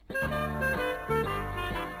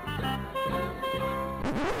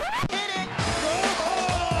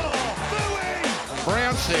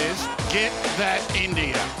says, get that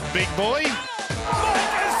India. Big boy.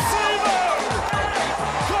 Sivo!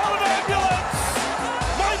 Call an ambulance!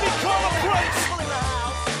 Maybe call a police!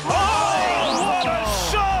 Oh, what a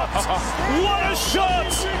shot! What a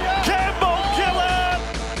shot! Campbell killer!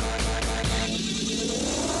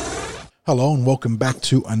 Hello and welcome back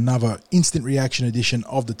to another instant reaction edition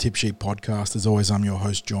of the Tip Sheet Podcast. As always, I'm your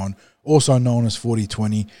host, John, also known as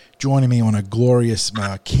 4020. Joining me on a glorious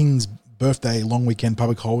King's birthday long weekend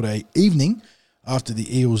public holiday evening after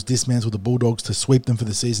the Eels dismantled the Bulldogs to sweep them for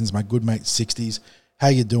the seasons, my good mate Sixties. How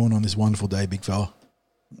you doing on this wonderful day, big fella?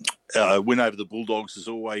 Win over the Bulldogs is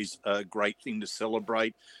always a great thing to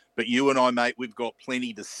celebrate. But you and I, mate, we've got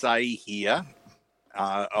plenty to say here.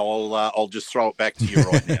 I'll just throw it back to you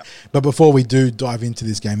right now. But before we do dive into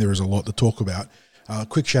this game, there is a lot to talk about.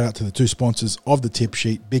 Quick shout out to the two sponsors of the Tip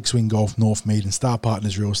Sheet, Big Swing Golf, Northmead, and Star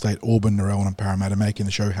Partners Real Estate, Auburn, Narellan, and Parramatta, making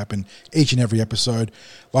the show happen each and every episode.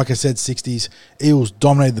 Like I said, 60s, Eels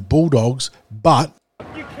dominated the Bulldogs, but...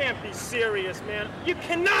 You can't be serious, man. You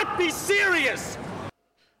cannot be serious!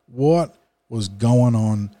 What was going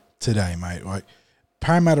on today, mate? Like,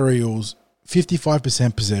 Parramatta Eels,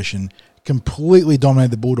 55% possession, completely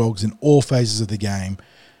dominated the Bulldogs in all phases of the game.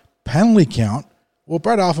 Penalty count, well,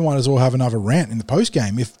 Brad Arthur might as well have another rant in the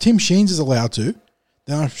post-game. If Tim Sheens is allowed to,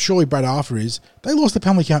 then I'm surely Brad Arthur is. They lost the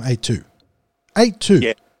penalty count 8-2.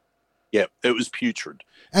 8-2. Yeah, it was putrid.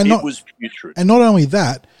 And it was putrid. And not only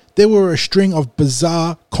that, there were a string of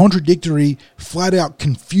bizarre, contradictory, flat-out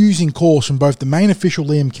confusing calls from both the main official,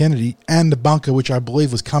 Liam Kennedy, and the bunker, which I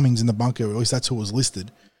believe was Cummings in the bunker, or at least that's who was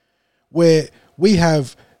listed, where we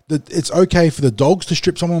have... It's okay for the Dogs to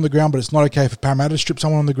strip someone on the ground, but it's not okay for Parramatta to strip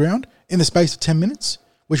someone on the ground in the space of 10 minutes,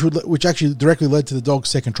 which actually directly led to the Dogs'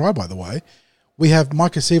 second try, by the way. We have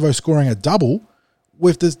Micah Sivo scoring a double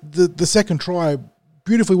with the second try,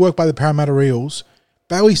 beautifully worked by the Parramatta Eels.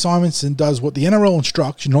 Bailey Simonson does what the NRL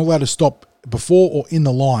instructs. You're not allowed to stop before or in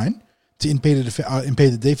the line to impede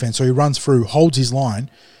the defense, so he runs through, holds his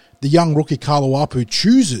line. The young rookie Kalawapu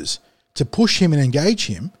chooses to push him and engage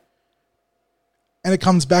him, and it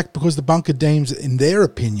comes back because the bunker deems, in their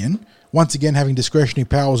opinion, once again having discretionary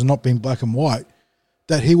powers and not being black and white,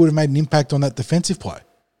 that he would have made an impact on that defensive play.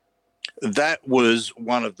 That was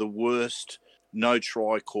one of the worst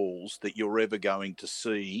no-try calls that you're ever going to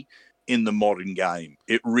see in the modern game.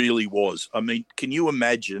 It really was. I mean, can you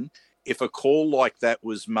imagine if a call like that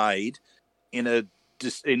was made in a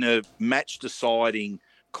match-deciding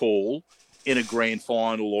call in a grand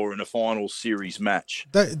final or in a final series match?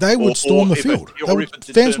 They would storm the field.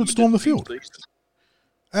 Fans would storm the field.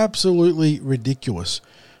 Absolutely ridiculous.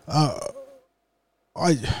 I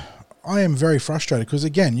am very frustrated because,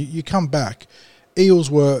 again, you come back. Eels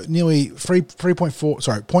were nearly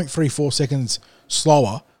 0.34 seconds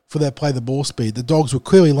slower for their play the ball speed. The Dogs were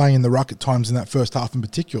clearly laying in the ruck at times in that first half in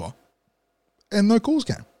particular. And no calls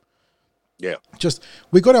came. Yeah.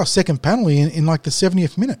 We got our second penalty in like the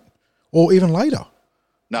 70th minute. Or even later.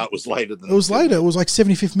 No, it was later than that. It was later. It was like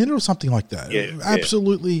 75th minute or something like that. Yeah,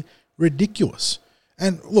 Absolutely ridiculous.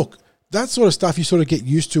 And look, that sort of stuff you sort of get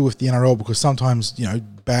used to with the NRL because sometimes,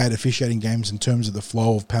 bad officiating games in terms of the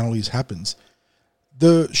flow of penalties happens.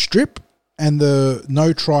 The strip and the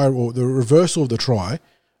no try or the reversal of the try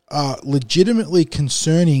are legitimately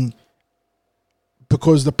concerning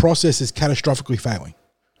because the process is catastrophically failing.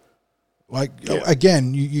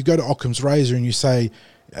 Again, you go to Occam's razor and you say...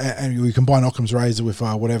 and we combine Occam's razor with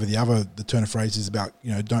whatever the turn of phrase is about,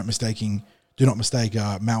 do not mistake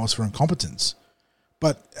malice for incompetence.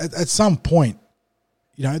 But at some point,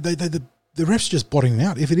 the refs just blotting them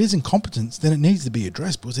out. If it is incompetence, then it needs to be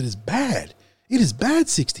addressed because it is bad. It is bad,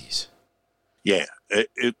 60s. Yeah.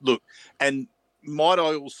 Look, and might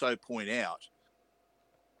I also point out,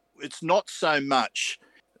 it's not so much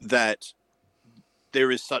that there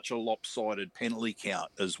is such a lopsided penalty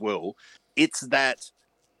count as well. It's that...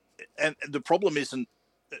 And the problem isn't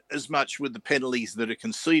as much with the penalties that are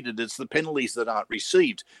conceded, it's the penalties that aren't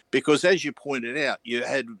received. Because as you pointed out, you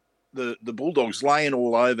had the Bulldogs laying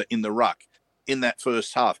all over in the ruck in that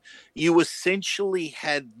first half. You essentially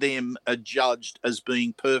had them adjudged as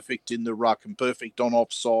being perfect in the ruck and perfect on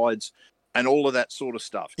offsides and all of that sort of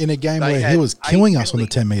stuff. In a game where he was killing us on the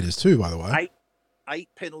 10 metres too, by the way. Eight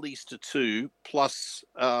penalties to 2 plus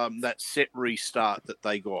that set restart that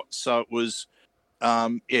they got. So it was...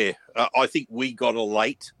 I think we got a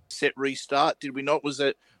late set restart. Did we not? Was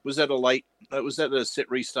that a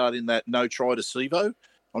set restart in that no try to Sivo?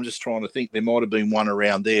 I'm just trying to think. There might have been one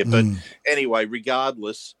around there. But anyway,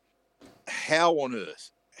 regardless, how on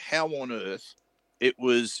earth it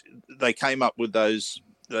was, they came up with those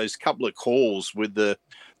couple of calls with the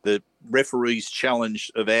the referee's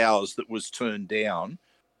challenge of ours that was turned down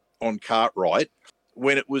on Cartwright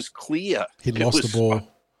when it was clear He lost the ball.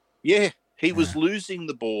 Yeah, he was losing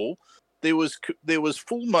the ball. There was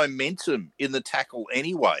full momentum in the tackle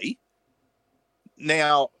anyway.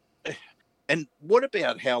 Now, and what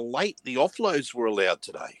about how late the offloads were allowed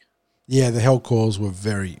today? Yeah, the held calls were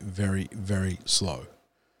very, very, very slow.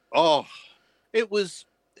 Oh, it was.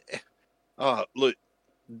 Look,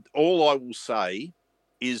 all I will say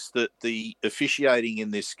is that the officiating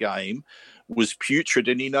in this game was putrid.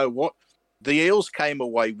 And you know what? The Eels came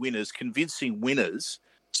away winners, convincing winners.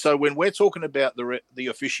 So when we're talking about the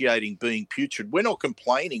officiating being putrid, we're not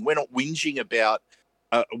complaining. We're not whinging about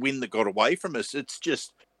a win that got away from us. It's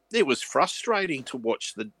just, it was frustrating to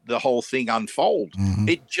watch the whole thing unfold. Mm-hmm.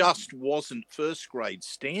 It just wasn't first grade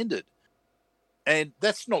standard. And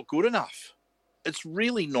that's not good enough. It's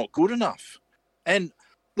really not good enough. And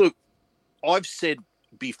look, I've said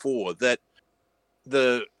before that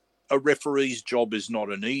a referee's job is not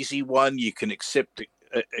an easy one. You can accept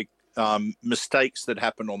mistakes that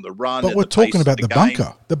happen on the run. But we're talking about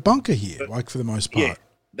the bunker here, like for the most part. Yeah,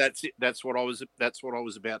 that's it. That's what I was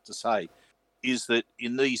about to say. Is that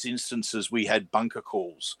in these instances we had bunker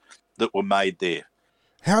calls that were made there?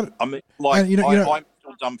 I'm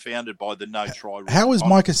still dumbfounded by the no try rule. How is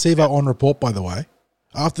Micah Sivo on report, by the way?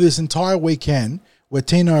 After this entire weekend, where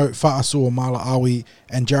Tino Fa'asua, Mala'awi,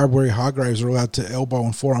 and Jaraburi Hargraves are allowed to elbow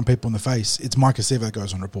and forearm people in the face, it's Micah Sivo that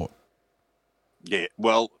goes on report. Yeah,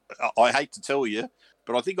 well, I hate to tell you,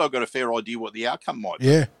 but I think I've got a fair idea what the outcome might be.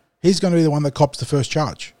 Yeah, he's going to be the one that cops the first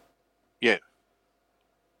charge. Yeah.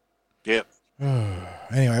 Yeah.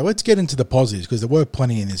 Anyway, let's get into the positives, because there were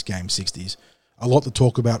plenty in this game, 60s. A lot to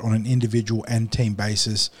talk about on an individual and team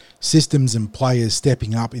basis. Systems and players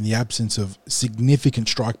stepping up in the absence of significant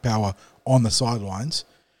strike power on the sidelines.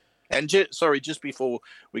 And just before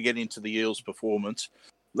we get into the Eels' performance,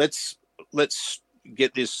 let's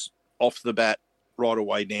get this off the bat right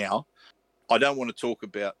away now. I don't want to talk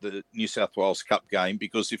about the New South Wales Cup game,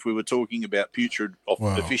 because if we were talking about putrid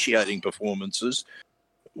officiating performances,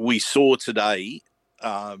 we saw today,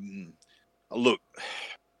 look,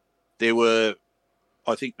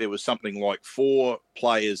 I think there was something like 4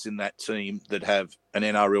 players in that team that have an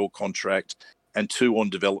NRL contract and 2 on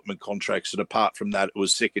development contracts. And apart from that, it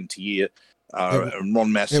was second tier.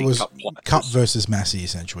 Ron Massey. It was Cup players. Cup versus Massey,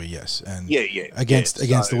 essentially, yes. And against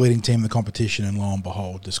the leading team in the competition, and lo and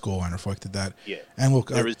behold, the scoreline reflected that. Yeah. And look,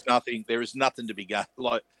 there is nothing to be gained.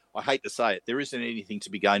 Like, I hate to say it, there isn't anything to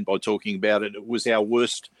be gained by talking about it. It was our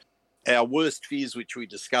worst fears, which we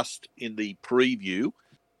discussed in the preview.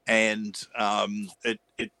 And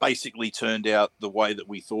it basically turned out the way that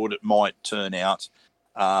we thought it might turn out.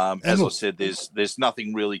 As I said, there's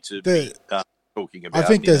nothing really to be talking about. I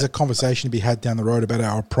think there's a conversation to be had down the road about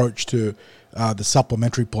our approach to the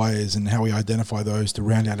supplementary players and how we identify those to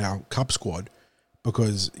round out our cup squad,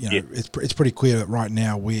 because it's pretty clear that right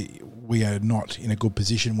now we are not in a good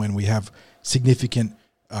position when we have significant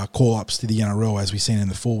call-ups to the NRL, as we've seen in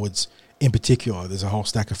the forwards. In particular, there's a whole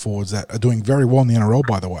stack of forwards that are doing very well in the NRL,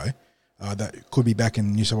 by the way, that could be back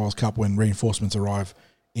in New South Wales Cup when reinforcements arrive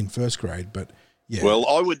in first grade. But yeah, well,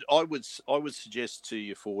 I would suggest to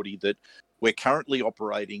you, 40, that we're currently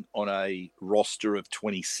operating on a roster of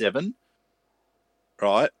 27.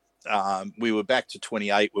 Right, we were back to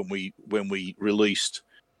 28 when we released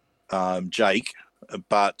Jake,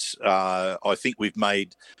 but I think we've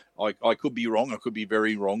made. I could be wrong. I could be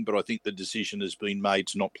very wrong, but I think the decision has been made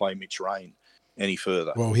to not play Mitch Rain any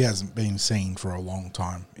further. Well, he hasn't been seen for a long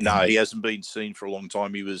time. No, he hasn't been seen for a long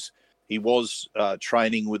time. He was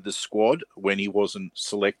training with the squad when he wasn't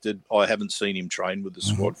selected. I haven't seen him train with the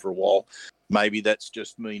squad for a while. Maybe that's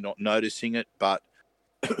just me not noticing it, but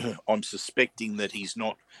I'm suspecting that he's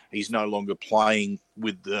no longer playing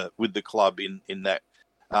with the club in that,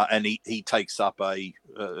 and he takes up a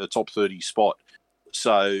top 30 spot.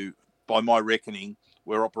 So by my reckoning,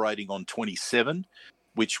 we're operating on 27,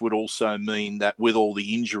 which would also mean that with all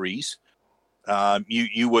the injuries,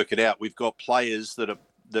 you work it out. We've got players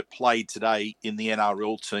that played today in the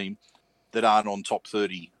NRL team that aren't on top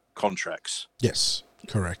 30 contracts. Yes,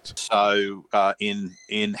 correct. So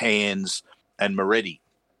in Hands and Moretti,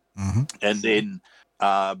 and then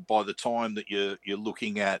by the time that you're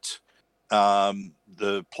looking at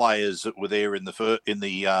the players that were there in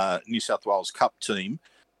the New South Wales Cup team,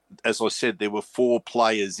 as I said, there were 4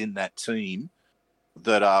 players in that team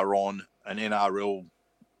that are on an NRL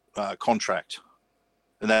contract,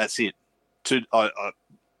 and that's it.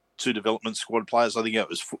 2 development squad players. I think it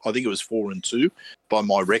was 4 and 2 by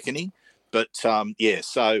my reckoning. But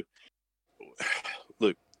so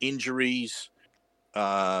look, injuries,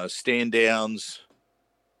 stand downs,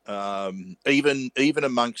 even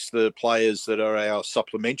amongst the players that are our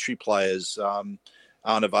supplementary players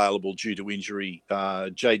aren't available due to injury.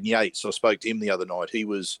 Jaden Yates, I spoke to him the other night.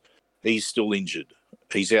 He's still injured.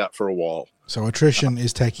 He's out for a while. So attrition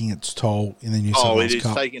is taking its toll in the New South Wales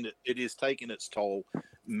Cup. It is taking its toll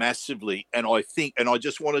massively, and I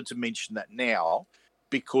just wanted to mention that now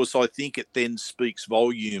because I think it then speaks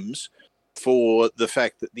volumes for the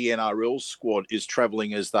fact that the NRL squad is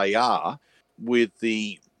travelling as they are with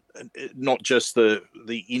the not just the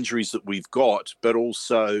injuries that we've got, but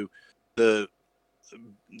also the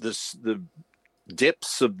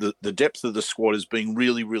depth of the squad is being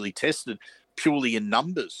really, really tested purely in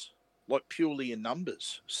numbers.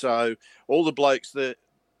 So all the blokes, the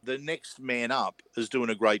next man up is doing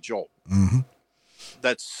a great job. Mm-hmm.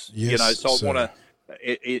 That's, yes, so I want to,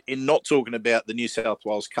 in not talking about the New South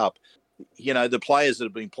Wales Cup, the players that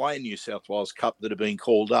have been playing New South Wales Cup that have been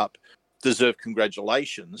called up deserve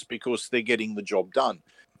congratulations because they're getting the job done.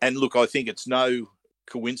 And look, I think it's no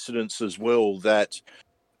coincidence as well that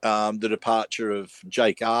the departure of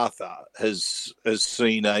Jake Arthur has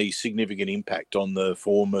seen a significant impact on the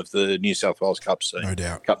form of the New South Wales Cup scene. No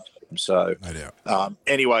doubt. So, no doubt.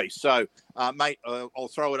 Anyway, so, mate, I'll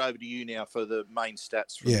throw it over to you now for the main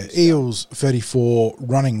stats. From this, Eels 34,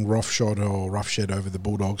 running roughshed over the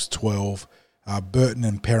Bulldogs 12. Burton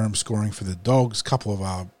and Perham scoring for the Dogs. Couple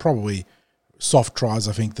of probably soft tries.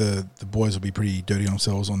 I think the boys will be pretty dirty on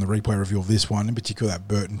themselves on the replay review of this one, in particular that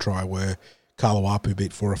Burton try where Kalawapu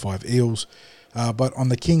beat 4 or 5 Eels. But on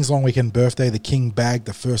the King's long weekend birthday, the King bagged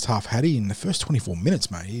the first half Hattie in the first 24 minutes,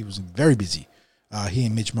 mate. He was very busy. He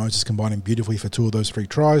and Mitch Moses combining beautifully for 2 of those 3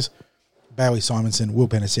 tries. Bailey Simonson, Will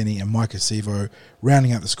Penasini, and Micah Sivo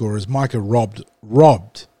rounding out the scorers. Micah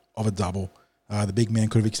robbed of a double. The big man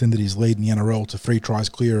could have extended his lead in the NRL to 3 tries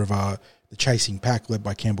clear of the chasing pack led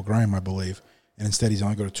by Campbell Graham, I believe. And instead he's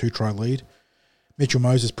only got a 2-try lead. Mitchell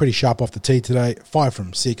Moses pretty sharp off the tee today, 5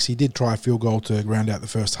 from 6. He did try a field goal to round out the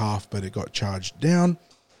first half, but it got charged down.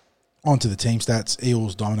 On to the team stats.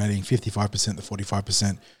 Eels dominating 55% to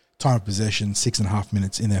 45%. Time of possession, 6.5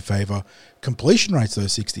 minutes in their favour. Completion rates,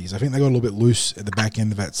 those 60s. I think they got a little bit loose at the back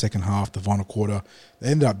end of that second half, the final quarter. They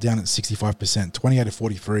ended up down at 65%, 28 to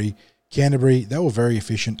 43. Canterbury, they were very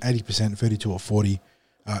efficient, 80%, 32 or 40.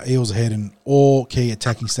 Eels ahead in all key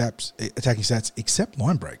attacking stats except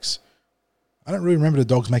line breaks. I don't really remember the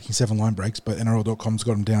Dogs making 7 line breaks, but NRL.com's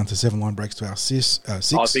got them down to 7 line breaks to our 6. I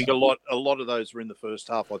think a lot of those were in the first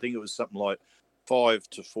half. I think it was something like 5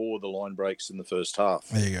 to 4 the line breaks in the first half.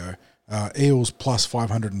 There you go. Eels plus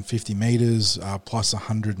 550 metres, plus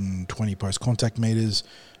 120 post-contact metres,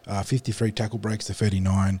 53 tackle breaks to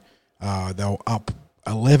 39. They were up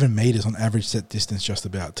 11 metres on average set distance, just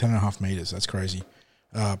about 10.5 metres. That's crazy.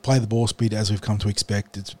 Play the ball speed as we've come to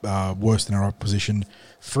expect. It's worse than our opposition.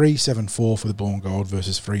 3-7-4 for the Blue and Gold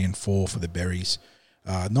versus 3-4 for the Berries.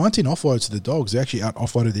 19 offloads to the Dogs. They actually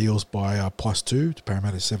out-offloaded the Eels by plus 2 to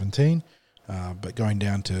Parramatta 17. But going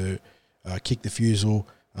down to kick the fusel,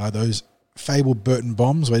 those fabled Burton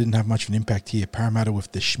bombs, they didn't have much of an impact here. Parramatta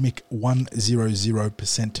with the Schmick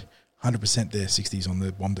 100%, 100% there, 60s on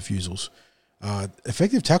the bomb defusals.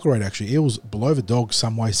 Effective tackle rate, actually. Eels below the Dogs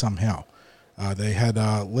some way, somehow. They had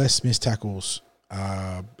less missed tackles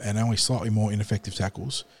and only slightly more ineffective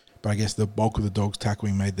tackles. But I guess the bulk of the Dogs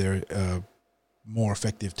tackling made their more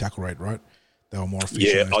effective tackle rate, right? They were more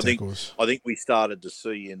efficient. Yeah, I think we started to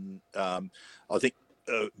see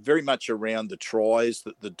very much around the tries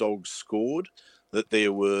that the Dogs scored, that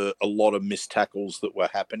there were a lot of missed tackles that were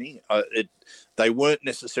happening. They weren't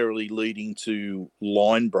necessarily leading to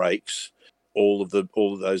line breaks, all of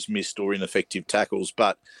those missed or ineffective tackles,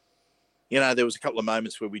 but there was a couple of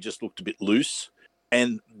moments where we just looked a bit loose.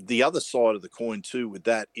 And the other side of the coin too with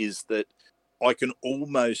that is that I can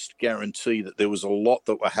almost guarantee that there was a lot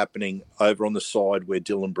that were happening over on the side where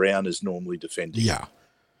Dylan Brown is normally defending. Yeah.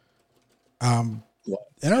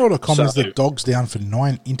 NRL.com has the Dogs down for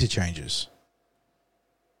 9 interchanges.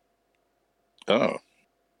 Oh.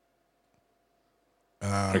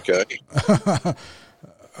 Okay.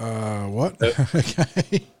 What?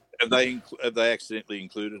 Okay. Have they accidentally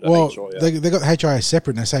included HIA? They got HIA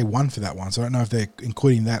separate, and they say 1 for that one. So I don't know if they're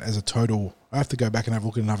including that as a total. I have to go back and have a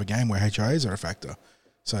look at another game where HIAs are a factor.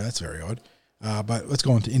 So that's very odd. But let's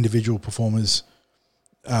go on to individual performers.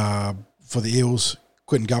 For the Eels,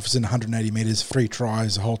 Quentin Gutherson, 180 metres, 3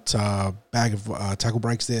 tries, a whole bag of tackle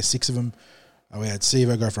breaks there, 6 of them. We had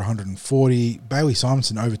Sivo go for 140. Bailey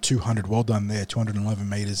Simonson over 200. Well done there, 211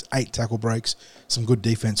 metres, 8 tackle breaks. Some good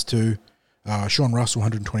defence too. Sean Russell,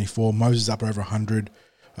 124. Moses up over 100.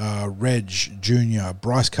 Reg Jr.,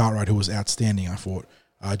 Bryce Cartwright, who was outstanding, I thought.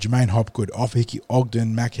 Jermaine Hopgood, Offhickey,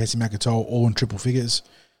 Ogden, Makatoa, all in triple figures.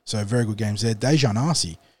 So very good games there.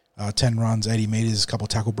 Daejarn, 10 runs, 80 metres, a couple of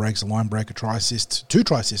tackle breaks, a line break, a try assist. 2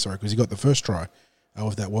 try assists, sorry, because he got the first try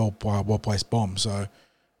with that well-placed bomb. So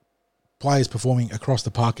players performing across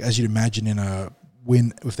the park, as you'd imagine, in a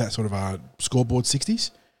win with that sort of scoreboard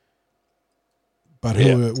 60s. But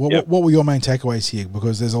what were your main takeaways here?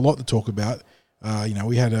 Because there's a lot to talk about.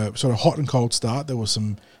 We had a sort of hot and cold start. There was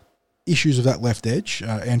some issues with that left edge.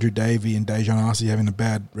 Andrew Davey and Daejarn having a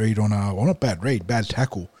bad read on, bad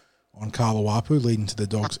tackle on Kalawapu, leading to the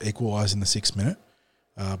Dogs equalise in the 6th minute.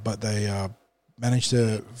 But they managed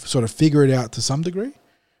to sort of figure it out to some degree.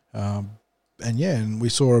 And we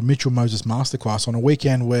saw a Mitchell Moses masterclass on a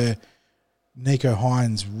weekend where Nico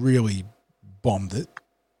Hines really bombed it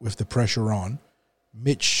with the pressure on.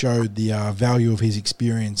 Mitch showed the value of his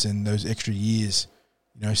experience and those extra years,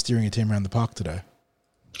 steering a team around the park today.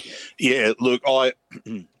 Yeah, look, I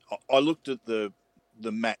looked at the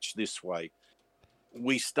match this way.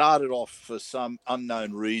 We started off for some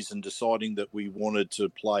unknown reason deciding that we wanted to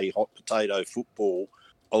play hot potato football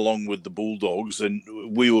along with the Bulldogs, and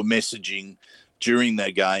we were messaging during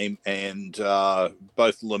that game and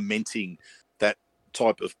both lamenting that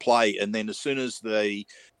type of play. And then as soon as they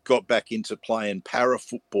got back into playing para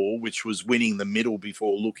football, which was winning the middle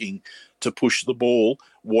before looking to push the ball,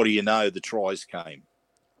 what do you know? The tries came.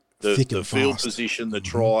 The field position, the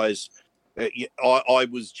tries. I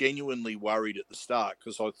was genuinely worried at the start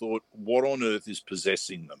because I thought, what on earth is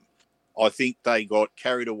possessing them? I think they got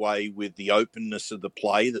carried away with the openness of the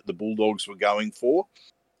play that the Bulldogs were going for,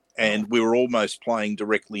 and we were almost playing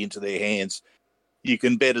directly into their hands. You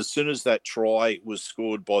can bet as soon as that try was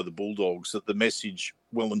scored by the Bulldogs that the message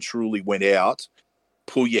well and truly went out,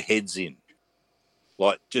 pull your heads in.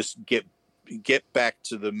 Like, just get back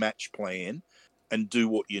to the match plan and do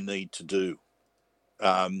what you need to do.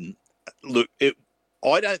 I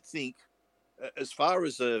don't think, as far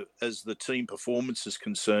as the team performance is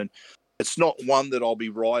concerned, it's not one that I'll be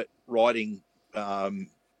writing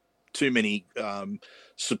too many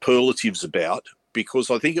superlatives about,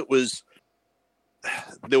 because I think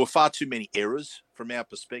there were far too many errors from our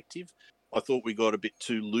perspective. I thought we got a bit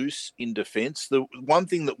too loose in defence. The one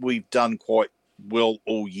thing that we've done quite well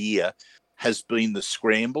all year has been the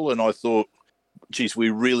scramble, and I thought, geez, we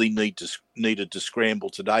really needed to scramble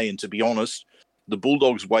today. And to be honest, the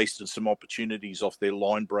Bulldogs wasted some opportunities off their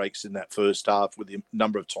line breaks in that first half with the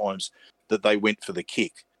number of times that they went for the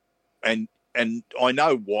kick. And I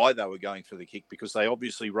know why they were going for the kick, because they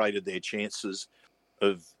obviously rated their chances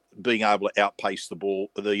of being able to outpace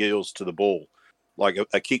the Eels to the ball, like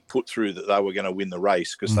a kick put through, that they were going to win the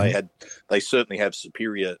race, because they certainly have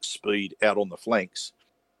superior speed out on the flanks.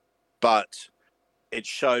 But it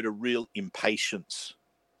showed a real impatience,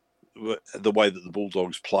 the way that the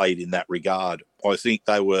Bulldogs played in that regard. I think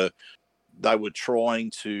they were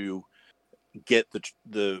trying to get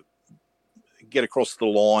get across the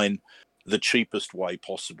line the cheapest way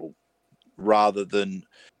possible, rather than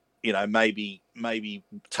maybe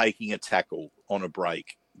taking a tackle on a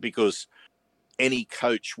break, because any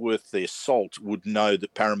coach worth their salt would know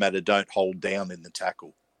that Parramatta don't hold down in the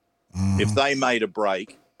tackle. If they made a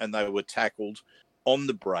break and they were tackled on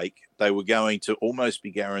the break, they were going to almost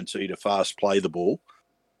be guaranteed a fast play the ball,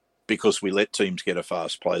 because we let teams get a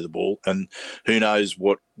fast play the ball, and who knows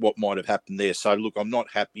what might have happened there. So look, I'm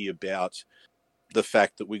not happy about the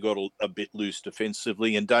fact that we got a bit loose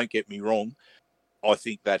defensively, and don't get me wrong, I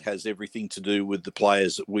think that has everything to do with the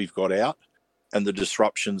players that we've got out and the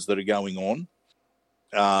disruptions that are going on.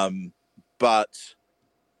 But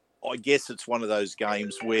I guess it's one of those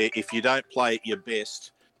games where if you don't play at your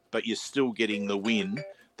best, but you're still getting the win,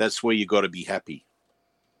 that's where you got to be happy.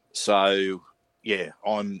 So, yeah,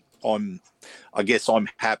 I guess I'm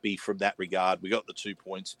happy from that regard. We got the 2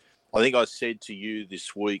 points. I think I said to you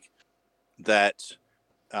this week that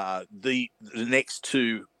the next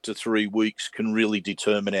 2 to 3 weeks can really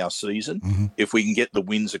determine our season. If we can get the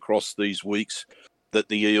wins across these weeks, that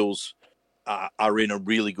the Eels are in a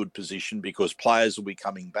really good position, because players will be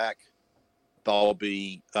coming back. They'll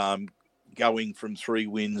be going from 3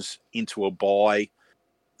 wins into a bye.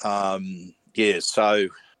 So,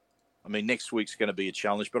 I mean, next week's going to be a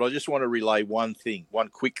challenge, but I just want to relay one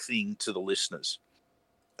quick thing to the listeners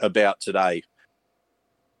about today.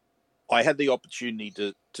 I had the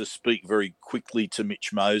opportunity to speak very quickly to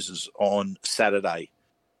Mitch Moses on Saturday,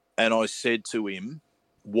 and I said to him,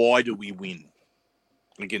 why do we win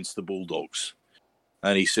against the Bulldogs?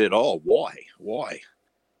 And he said, why?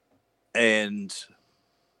 And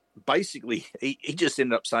basically, he just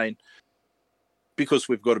ended up saying, because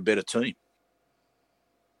we've got a better team.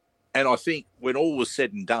 And I think when all was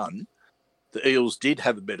said and done, the Eels did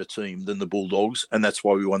have a better team than the Bulldogs, and that's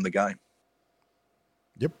why we won the game.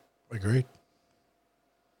 Yep, agreed.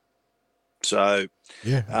 So,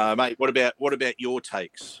 yeah, mate, what about your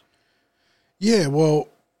takes? Yeah, well,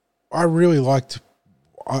 I really liked.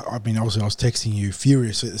 I mean, obviously, I was texting you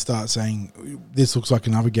furious at the start, saying this looks like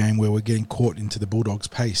another game where we're getting caught into the Bulldogs'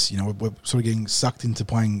 pace. You know, we're sort of getting sucked into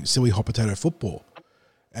playing silly hot potato football,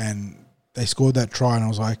 and they scored that try, and I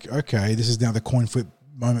was like, okay, this is now the coin flip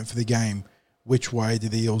moment for the game. Which way do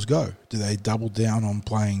the Eels go? Do they double down on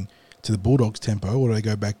playing to the Bulldogs' tempo, or do they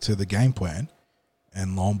go back to the game plan?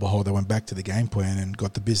 And lo and behold, they went back to the game plan and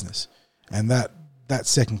got the business. And that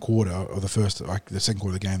second quarter of the second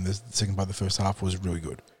quarter of the game, the second part of the first half was really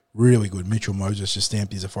good. Really good. Mitchell Moses just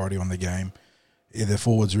stamped his authority on the game. The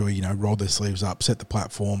forwards really, rolled their sleeves up, set the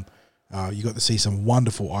platform. You got to see some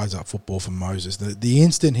wonderful eyes up football from Moses. The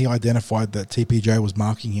instant he identified that TPJ was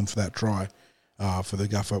marking him for that try for the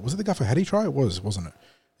Guffer, was it the Guffer? Had he try? It was, wasn't it?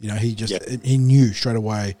 He just he knew straight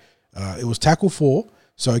away. It was tackle 4.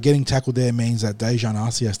 So getting tackled there means that Daejarn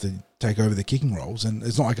has to take over the kicking roles, and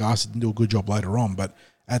it's not like Arce didn't do a good job later on, but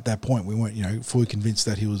at that point we weren't, fully convinced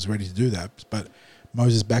that he was ready to do that. But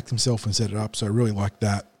Moses backed himself and set it up, so I really liked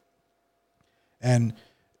that. And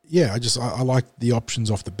yeah, I liked the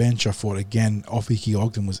options off the bench. I thought again, Offiki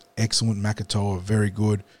Ogden was excellent, Makatoa very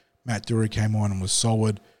good, Matt Dury came on and was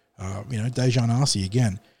solid. Daejarn Arce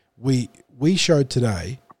again. We showed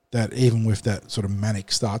today that even with that sort of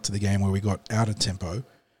manic start to the game where we got out of tempo,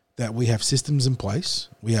 that we have systems in place,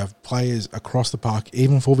 we have players across the park,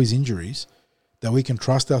 even for these injuries, that we can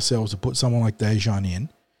trust ourselves to put someone like Daejarn in.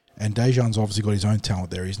 And Daejarn's obviously got his own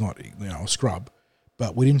talent there. He's not a scrub.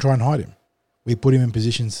 But we didn't try and hide him. We put him in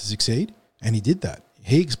positions to succeed, and he did that.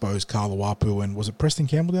 He exposed Kalawapu, and was it Preston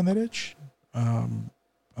Campbell down that edge? I'm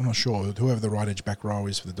not sure. Whoever the right edge back row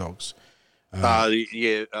is for the Dogs.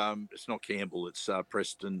 It's not Campbell. It's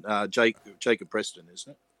Preston. Jacob Preston,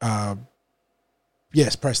 isn't it?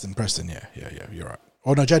 Yes, Preston. Yeah. You're right.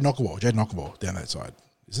 Oh no, Jade Knockleball down that side,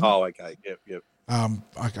 isn't it? Oh, okay. Yep.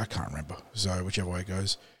 I can't remember. So whichever way it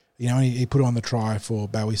goes, and he put on the try for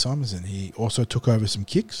Bowie Simonson. He also took over some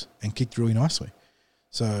kicks and kicked really nicely.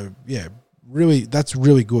 So yeah, really, that's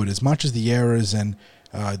really good. As much as the errors and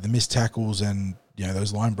the missed tackles and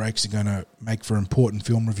those line breaks are going to make for important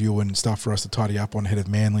film review and stuff for us to tidy up on ahead of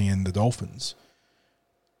Manly and the Dolphins.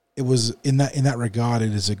 It was in that regard,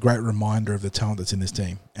 it is a great reminder of the talent that's in this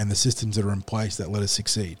team and the systems that are in place that let us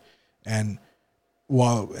succeed. And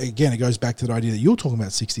while, again, it goes back to the idea that you're talking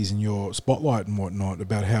about 60s and your spotlight and whatnot,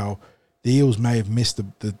 about how the Eels may have missed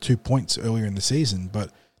the 2 points earlier in the season,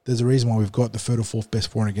 but there's a reason why we've got the third or fourth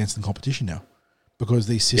best for and against in competition now, because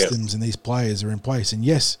these systems and these players are in place. And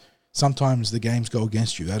yes, sometimes the games go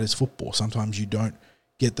against you. That is football. Sometimes you don't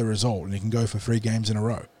get the result, and you can go for 3 games in a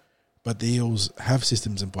row. But the Eels have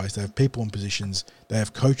systems in place. They have people in positions. They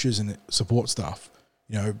have coaches and support staff.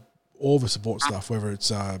 All the support staff, whether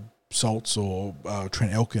it's Salts or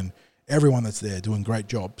Trent Elkin, everyone that's there doing great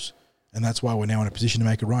jobs. And that's why we're now in a position to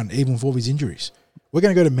make a run, even with all these injuries. We're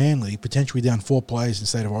going to go to Manly, potentially down 4 players in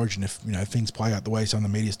State of Origin if things play out the way some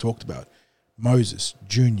of the media's talked about. Moses,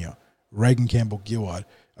 Junior, Reagan Campbell-Gillard.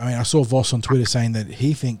 I mean, I saw Voss on Twitter saying that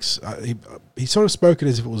he thinks, he sort of spoke it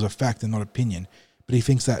as if it was a fact and not opinion, but he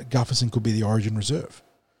thinks that Gutherson could be the Origin reserve.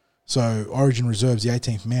 So Origin reserves, the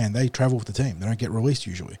 18th man, they travel with the team. They don't get released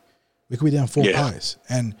usually. We could be down 4 players.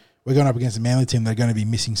 And we're going up against a Manly team. They're going to be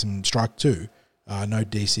missing some strike too. No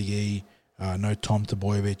DCE, no Tom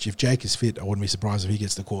Tabojevic. If Jake is fit, I wouldn't be surprised if he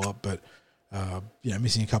gets the call up. But,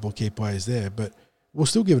 missing a couple of key players there. But we'll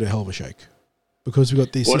still give it a hell of a shake because we've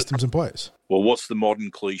got these systems in place. Well, what's the modern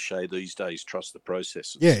cliche these days? Trust the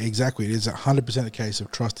process. Yeah, exactly. It is 100% a case of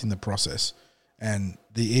trusting the process. And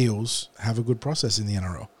the Eels have a good process in the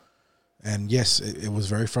NRL. And yes, it was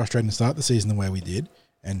very frustrating to start the season the way we did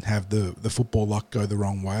and have the football luck go the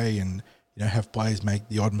wrong way and have players make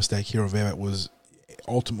the odd mistake here or there that was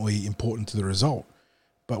ultimately important to the result.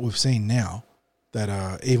 But we've seen now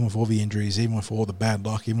that even with all the injuries, even with all the bad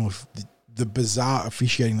luck, even with the bizarre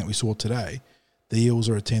officiating that we saw today, the Eels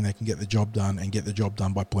are a team that can get the job done and get the job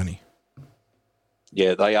done by plenty.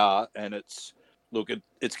 Yeah, they are. And it's going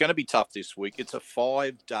to be tough this week. It's a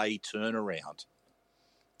 5-day turnaround.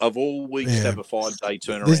 Of all weeks to have a 5-day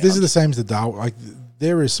turnaround. This is the same as the Darwin. Like,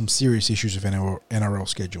 there is some serious issues with NRL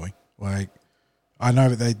scheduling. Like, I know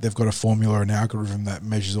that they've got a formula, an algorithm that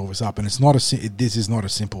measures all this up, and this is not a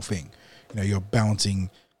simple thing. You're balancing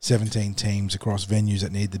 17 teams across venues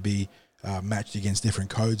that need to be matched against different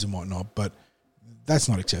codes and whatnot, but that's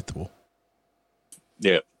not acceptable.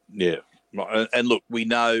 Yeah. And look, we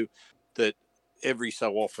know that every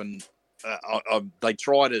so often they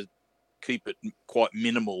try to keep it quite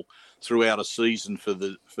minimal throughout a season for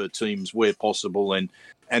teams where possible, and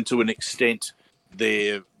to an extent,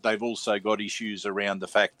 they've also got issues around the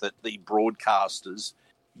fact that the broadcasters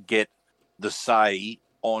get the say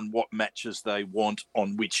on what matches they want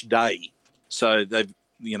on which day. So they've,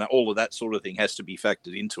 all of that sort of thing has to be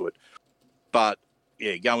factored into it. But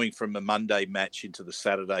yeah, going from a Monday match into the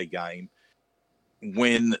Saturday game,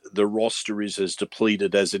 when the roster is as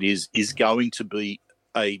depleted as it is going to be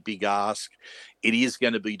a big ask. It is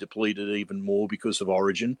going to be depleted even more because of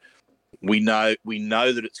Origin. We know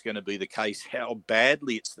that it's going to be the case. How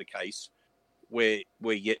badly it's the case, we're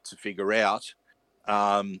yet to figure out.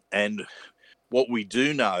 And what we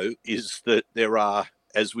do know is that there are,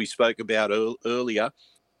 as we spoke about earlier,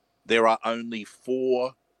 there are only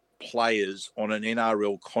 4 players on an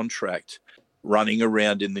NRL contract running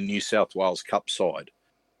around in the New South Wales Cup side.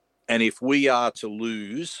 And if we are to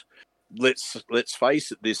lose, let's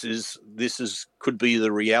face it, this is could be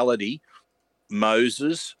the reality.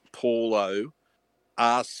 Moses, Paulo,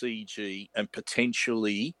 RCG, and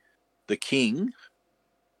potentially the King.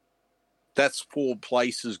 That's 4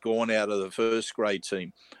 places gone out of the first grade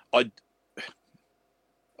team. I've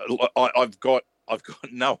got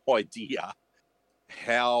no idea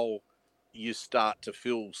how you start to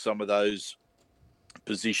fill some of those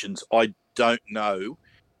positions. I don't know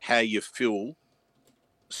how you fill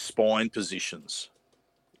spine positions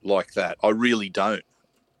like that. I really don't.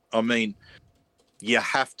 I mean, you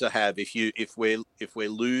have to have, if we're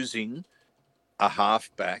losing a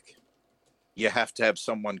halfback, you have to have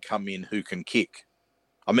someone come in who can kick.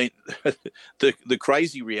 I mean, the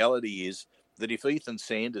crazy reality is that if Ethan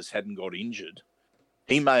Sanders hadn't got injured,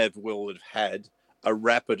 he may have had a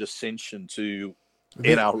rapid ascension to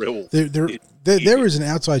NRL. There is an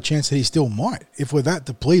outside chance that he still might. If we're that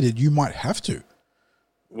depleted, you might have to.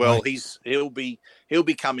 Well, he'll be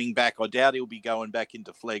coming back. I doubt he'll be going back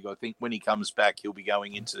into flag. I think when he comes back, he'll be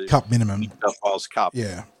going into Cup minimum, New South Wales Cup.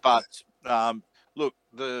 Yeah, but look,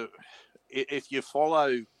 if you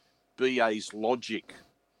follow BA's logic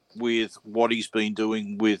with what he's been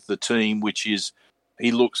doing with the team, which is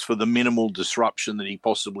he looks for the minimal disruption that he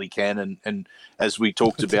possibly can, and as we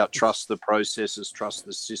talked about, trust the processes, trust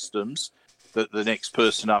the systems, that the next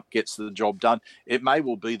person up gets the job done. It may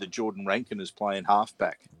well be that Jordan Rankin is playing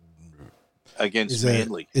halfback against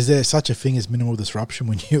Manly. Is there such a thing as minimal disruption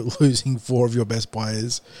when you're losing 4 of your best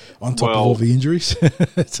players on top of all the injuries?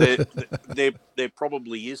 there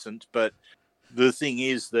probably isn't, but the thing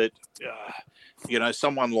is that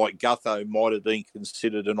someone like Gutho might have been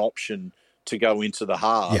considered an option to go into the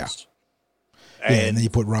halves. Yeah, and then you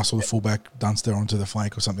put Russell, the fullback, Dunster onto the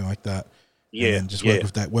flank or something like that. Yeah, and just work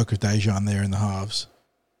with Daejarn there in the halves.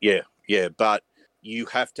 Yeah, but you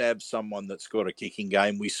have to have someone that's got a kicking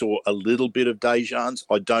game. We saw a little bit of Daejarn's.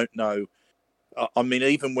 I don't know. I mean,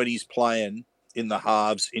 even when he's playing in the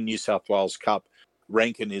halves in New South Wales Cup,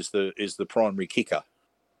 Rankin is the primary kicker.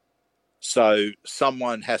 So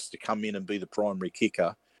someone has to come in and be the primary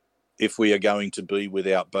kicker if we are going to be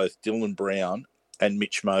without both Dylan Brown and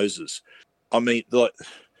Mitch Moses. I mean,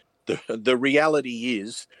 the reality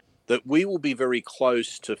is that we will be very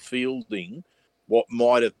close to fielding what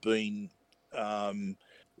might have been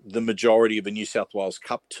the majority of a New South Wales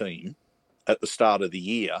Cup team at the start of the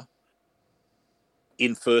year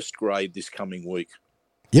in first grade this coming week.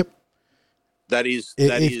 Yep. That is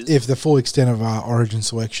if the full extent of our Origin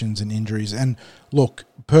selections and injuries, and look,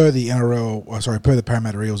 per the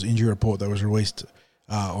Parramatta Eels injury report that was released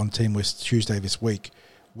on Team List Tuesday this week,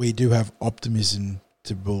 we do have optimism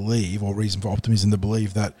to believe, or reason for optimism to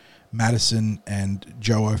believe, that Madison and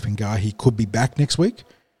Joe Opengahi could be back next week,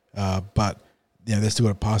 but they've still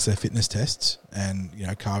got to pass their fitness tests, and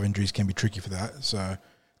calf injuries can be tricky for that. So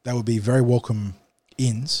that would be very welcome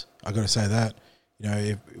ins. I got to say that.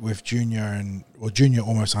 With Junior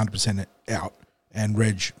almost 100% out and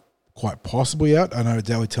Reg quite possibly out. I know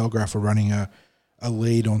Daily Telegraph are running a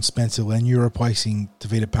lead on Spencer Leniu replacing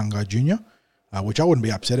Tavita Pangai Jr., which I wouldn't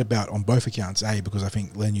be upset about on both accounts. A, because I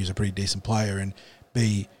think Lenu's a pretty decent player, and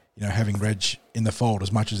B, having Reg in the fold,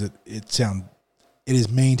 as much as it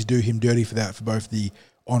is mean to do him dirty for that, for both the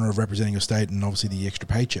honour of representing your state and obviously the extra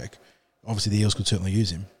paycheck. Obviously, the Eels could certainly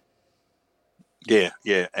use him. Yeah,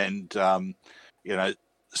 and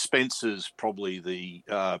Spencer's probably the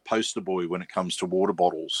poster boy when it comes to water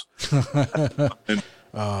bottles.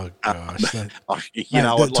 Oh gosh!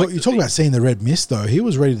 You talk about seeing the red mist though. He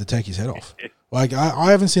was ready to take his head off. Like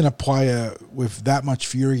I haven't seen a player with that much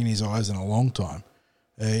fury in his eyes in a long time.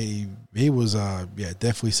 He was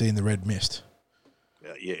definitely seeing the red mist.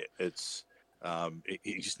 it's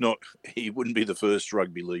he's not. He wouldn't be the first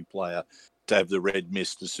rugby league player to have the red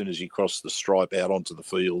mist as soon as you cross the stripe out onto the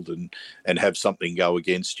field and have something go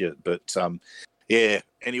against you. But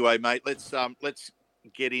anyway, mate, let's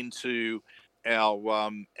get into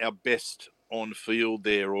our best on field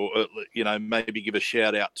there, or maybe give a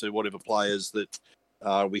shout out to whatever players that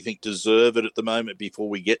we think deserve it at the moment before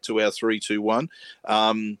we get to our 3-2-1.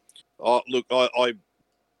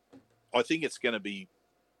 I think it's going to be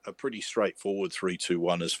a pretty straightforward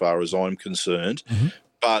 3-2-1 as far as I'm concerned. Mm-hmm.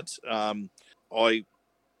 But I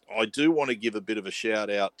do want to give a bit of a shout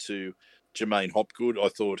out to Jermaine Hopgood. I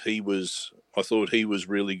thought he was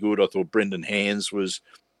really good. I thought Brendan Hands was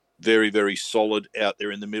very, very solid out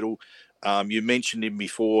there in the middle. You mentioned him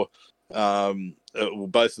before.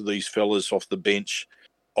 Both of these fellas off the bench,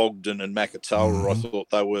 Ogden and Makatoa, Mm-hmm. I thought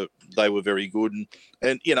they were very good,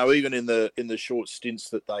 and even in the short stints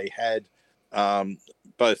that they had,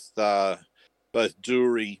 both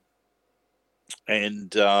Dury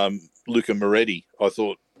and Luca Moretti, I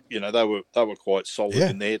thought they were quite solid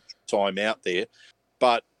in their time out there.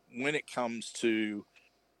 But when it comes to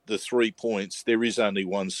the 3 points, there is only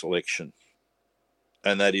one selection,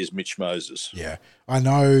 and that is Mitch Moses. Yeah, I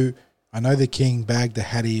know the King bagged the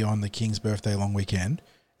Hattie on the King's birthday long weekend,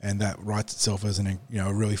 and that writes itself as a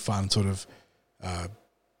really fun sort of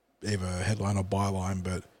either headline or byline.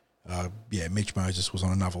 But Mitch Moses was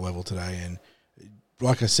on another level today, and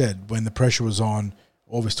like I said, when the pressure was on,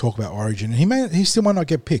 all this talk about Origin, he still might not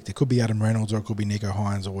get picked. It could be Adam Reynolds or it could be Nico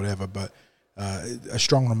Hines or whatever. But a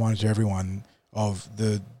strong reminder to everyone of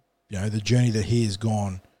the journey that he has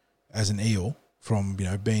gone as an Eel, from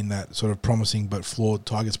being that sort of promising but flawed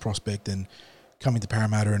Tigers prospect and coming to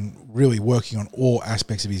Parramatta and really working on all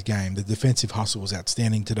aspects of his game. The defensive hustle was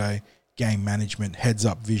outstanding today. Game management, heads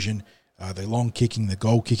up vision, the long kicking, the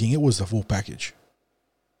goal kicking. It was the full package.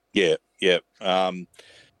 Yeah.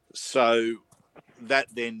 So that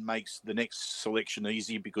then makes the next selection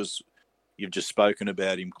easy because you've just spoken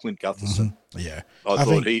about him, Clint Gutherson. Mm-hmm. Yeah, I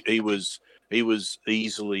thought he was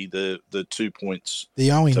easily the 2 points.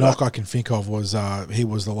 The only knock I can think of was he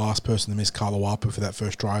was the last person to miss Kalawapu for that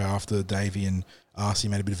first try after Davey and Arcee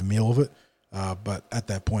made a bit of a meal of it. But at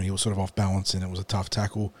that point, he was sort of off balance and it was a tough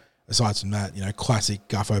tackle. Aside from that, classic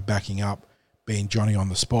Guffo backing up, being Johnny on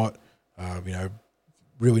the spot.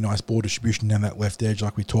 Really nice ball distribution down that left edge,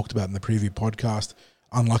 like we talked about in the preview podcast.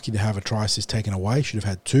 Unlucky to have a try assist taken away. Should have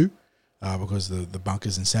had two because of the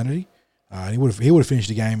bunker's insanity. He would have finished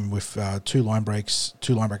the game with 2 line breaks,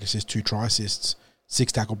 2 line break assists, 2 try assists,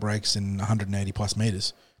 6 tackle breaks, and 180 plus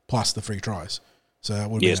meters, plus the 3 tries. So that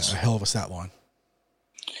would have been a hell of a stat line.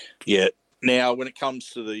 Yeah. Now, when it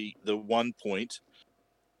comes to the 1 point,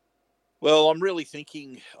 well,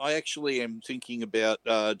 I actually am thinking about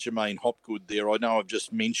Jermaine Hopgood there. I know I've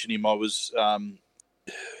just mentioned him. I was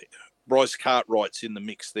Bryce Cartwright's in the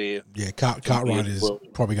mix there. Yeah, Cartwright is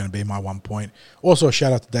probably going to be my 1 point. Also, a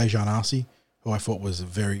shout out to Daejarn Arcee, who I thought was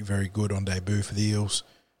very, very good on debut for the Eels.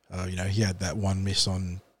 He had that one miss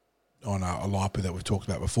on a Laipu that we've talked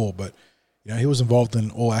about before, but he was involved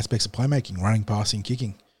in all aspects of playmaking, running, passing,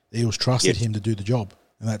 kicking. The Eels trusted him to do the job,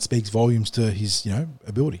 and that speaks volumes to his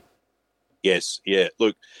ability. Yes, yeah.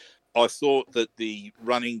 Look, I thought that the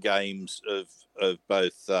running games of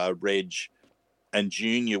both Reg and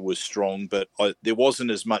Junior was strong, but there wasn't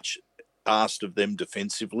as much asked of them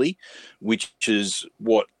defensively, which is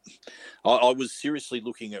what I was seriously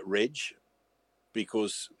looking at Reg,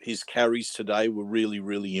 because his carries today were really,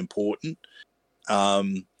 really important.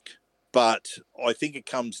 But I think it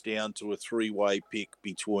comes down to a 3-way pick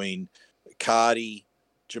between Cardi,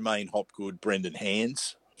 Jermaine Hopgood, Brendan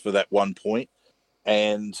Hands for that 1 point.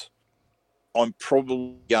 And I'm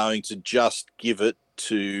probably going to just give it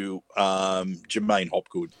to Jermaine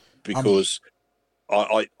Hopgood because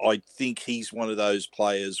I think he's one of those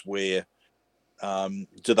players where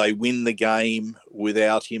do they win the game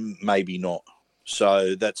without him? Maybe not.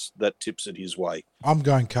 So that tips it his way. I'm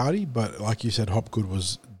going Cardi, but like you said, Hopgood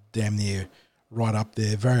was damn near right up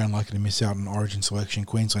there. Very unlikely to miss out on Origin selection.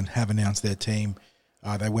 Queensland have announced their team.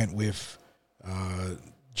 They went with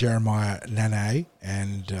Jeremiah Nane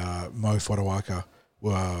and Mo Fotuaika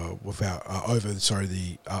were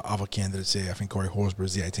the other candidates there. I think Corey Horsburgh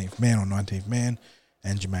is the 18th man or 19th man,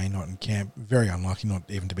 and Jermaine not in camp. Very unlucky not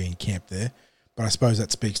even to be in camp there. But I suppose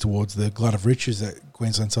that speaks towards the glut of riches that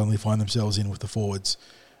Queensland suddenly find themselves in with the forwards.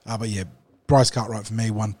 But yeah, Bryce Cartwright for me,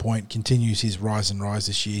 1 point, continues his rise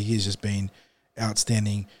this year. He's just been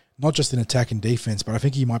outstanding, not just in attack and defense, but I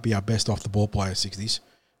think he might be our best off the ball player, 60s.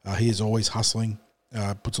 He is always hustling,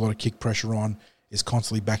 puts a lot of kick pressure on, is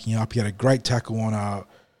constantly backing up. He had a great tackle on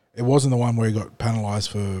It wasn't the one where he got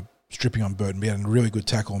penalised for stripping on Burton. We had a really good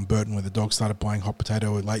tackle on Burton where the Dogs started playing hot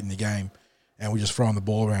potato late in the game, and we just throwing the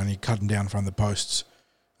ball around and he cut him down from the posts.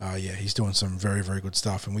 He's doing some very, very good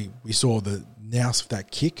stuff. And we saw the nous of that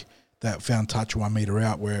kick that found touch 1 metre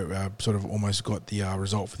out where it sort of almost got the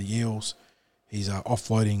result for the Eels. He's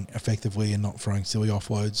offloading effectively and not throwing silly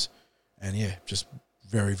offloads. And, just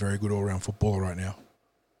very, very good all-round footballer right now.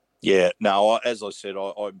 Yeah, no, as I said,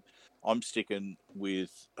 I'm sticking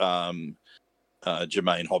with Jermaine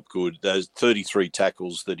Hopgood. Those 33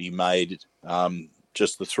 tackles that he made,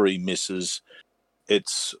 just the 3 misses.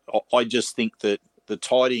 I just think that the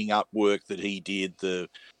tidying up work that he did,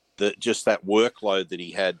 just that workload that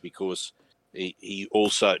he had, because he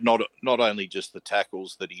also not only just the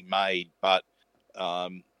tackles that he made, but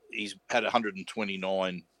he's had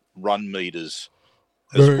 129 run meters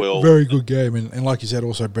as well. Very good game, and like you said,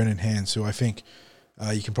 also Brendan Hands, who I think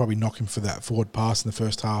you can probably knock him for that forward pass in the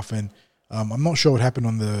first half. And I'm not sure what happened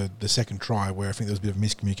on the second try, where I think there was a bit of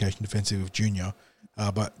miscommunication defensively with Junior.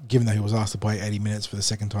 But given that he was asked to play 80 minutes for the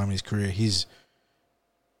second time in his career, he's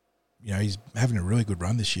having a really good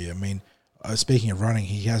run this year. I mean, speaking of running,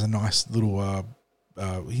 he has a nice little.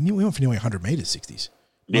 He went for nearly 100 meters, 60s.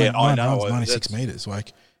 Yeah, I know. 96 meters.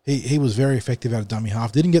 Like he was very effective out of dummy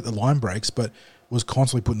half. Didn't get the line breaks, but was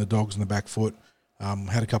constantly putting the Dogs on the back foot.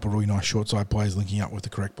 Had a couple of really nice short side plays linking up with the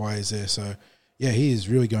correct players there. So he is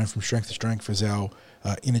really going from strength to strength as our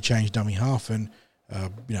interchange dummy half. And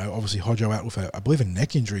obviously Hodjo out with I believe a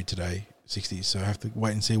neck injury today, 60s. So I have to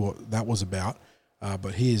wait and see what that was about.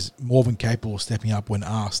 But he is more than capable of stepping up when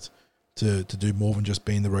asked to do more than just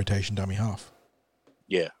being the rotation dummy half.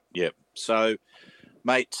 Yeah. So,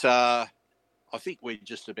 mate, I think we've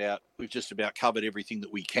just about covered everything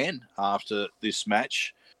that we can after this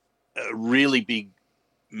match. A really big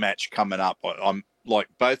match coming up. I'm like,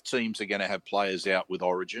 both teams are going to have players out with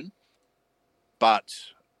Origin, but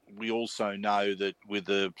we also know that with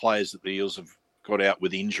the players that the Eels have got out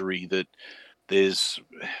with injury, that there's,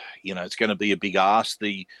 it's going to be a big ask.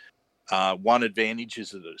 The one advantage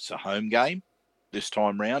is that it's a home game this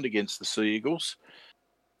time round against the Sea Eagles,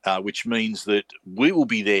 which means that we will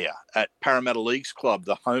be there at Parramatta Leagues Club,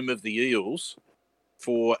 the home of the Eels,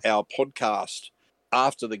 for our podcast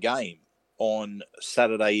after the game on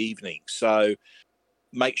Saturday evening. So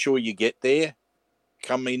make sure you get there.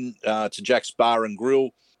 Come in to Jack's Bar and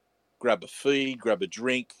Grill, grab a feed, grab a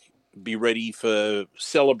drink, be ready for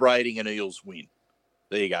celebrating an Eels win.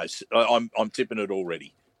 There you go. I'm tipping it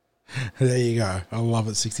already. There you go. I love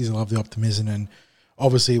it, 60s. I love the optimism. And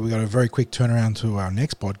obviously we got a very quick turnaround to our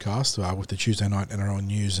next podcast with the Tuesday night NRL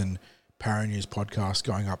News and Para News podcast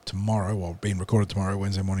going up tomorrow, or being recorded tomorrow,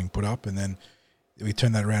 Wednesday morning put up. And then we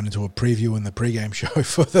turn that around into a preview in the pre-game show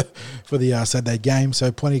for the Saturday game.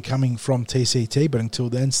 So plenty coming from TCT. But until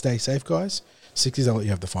then, stay safe, guys. 60s, I'll let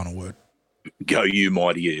you have the final word. Go you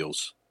mighty Eels.